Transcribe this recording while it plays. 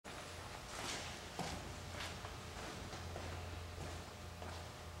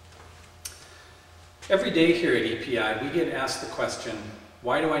Every day here at EPI, we get asked the question,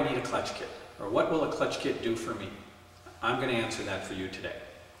 why do I need a clutch kit? Or what will a clutch kit do for me? I'm going to answer that for you today.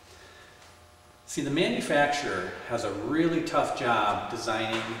 See, the manufacturer has a really tough job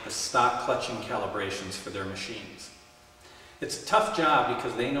designing the stock clutching calibrations for their machines. It's a tough job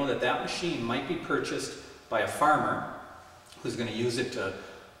because they know that that machine might be purchased by a farmer who's going to use it to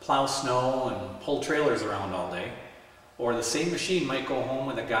plow snow and pull trailers around all day. Or the same machine might go home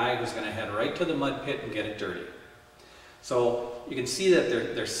with a guy who's going to head right to the mud pit and get it dirty. So you can see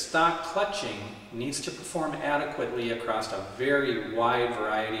that their stock clutching needs to perform adequately across a very wide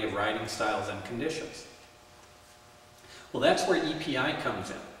variety of riding styles and conditions. Well, that's where EPI comes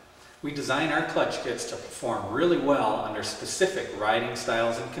in. We design our clutch kits to perform really well under specific riding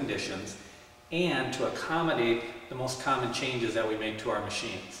styles and conditions and to accommodate the most common changes that we make to our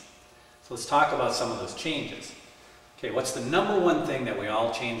machines. So let's talk about some of those changes. Okay, what's the number one thing that we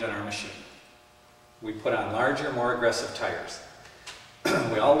all change on our machine? We put on larger, more aggressive tires.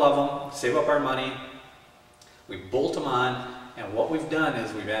 We all love them, save up our money, we bolt them on, and what we've done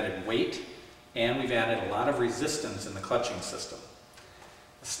is we've added weight and we've added a lot of resistance in the clutching system.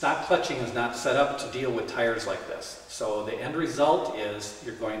 The stock clutching is not set up to deal with tires like this. So the end result is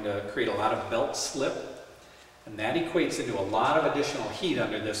you're going to create a lot of belt slip, and that equates into a lot of additional heat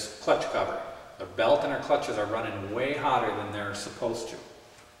under this clutch cover. The belt and our clutches are running way hotter than they're supposed to.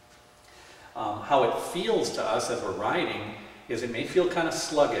 How it feels to us as we're riding is it may feel kind of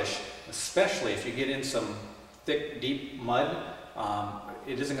sluggish, especially if you get in some thick, deep mud.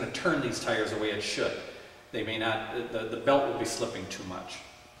 It isn't going to turn these tires the way it should. They may not, the belt will be slipping too much.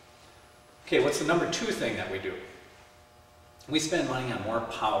 Okay, what's the number two thing that we do? We spend money on more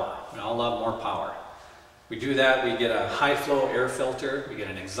power. We all love more power. We do that, we get a high flow air filter, we get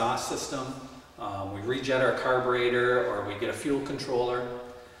an exhaust system, we rejet our carburetor, or we get a fuel controller.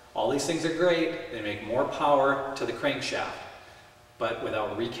 All these things are great, they make more power to the crankshaft. But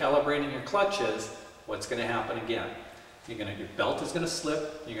without recalibrating your clutches, what's going to happen again? Your belt is going to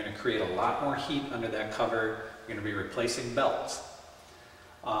slip, you're going to create a lot more heat under that cover, you're going to be replacing belts.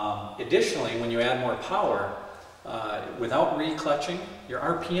 Additionally, when you add more power, without re-clutching, your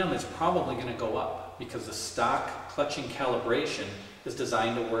RPM is probably going to go up because the stock clutching calibration is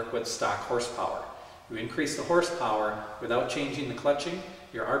designed to work with stock horsepower. You increase the horsepower without changing the clutching,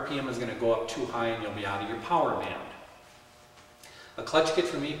 your RPM is going to go up too high and you'll be out of your power band. A clutch kit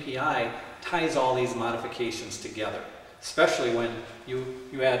from EPI ties all these modifications together, especially when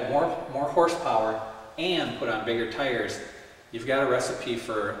you add more horsepower and put on bigger tires. You've got a recipe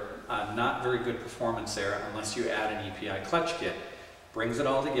for not very good performance there unless you add an EPI clutch kit. Brings it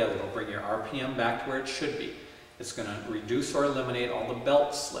all together. It'll bring your RPM back to where it should be. It's going to reduce or eliminate all the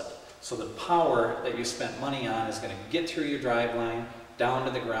belt slip. So the power that you spent money on is going to get through your drive line, down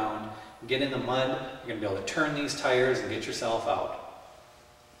to the ground, get in the mud. You're going to be able to turn these tires and get yourself out.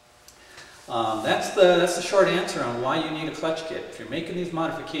 That's the short answer on why you need a clutch kit. If you're making these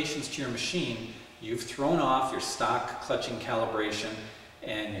modifications to your machine, you've thrown off your stock clutching calibration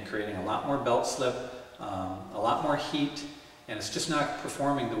and you're creating a lot more belt slip, a lot more heat, and it's just not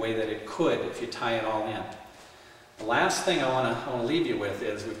performing the way that it could if you tie it all in. The last thing I want to leave you with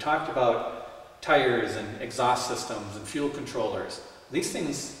is we've talked about tires and exhaust systems and fuel controllers. These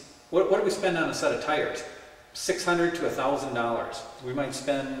things, what do we spend on a set of tires? $600 to $1,000. We might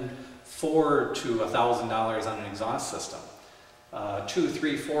spend $400 to $1,000 on an exhaust system. $200,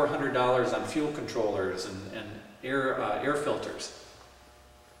 $300, $400 on fuel controllers and air filters.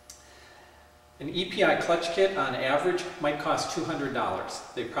 An EPI clutch kit on average might cost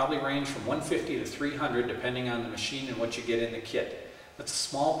 $200. They probably range from $150 to $300 depending on the machine and what you get in the kit. That's a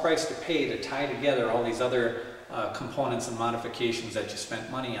small price to pay to tie together all these other components and modifications that you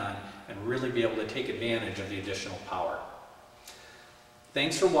spent money on and really be able to take advantage of the additional power.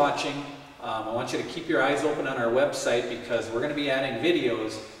 Thanks for watching. I want you to keep your eyes open on our website because we're going to be adding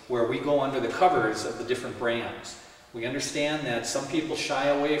videos where we go under the covers of the different brands. We understand that some people shy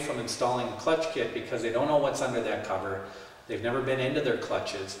away from installing a clutch kit because they don't know what's under that cover. They've never been into their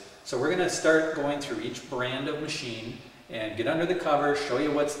clutches. So we're going to start going through each brand of machine and get under the cover, show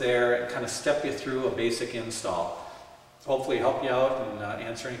you what's there, and kind of step you through a basic install. Hopefully help you out and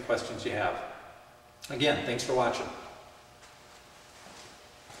answer any questions you have. Again, thanks for watching.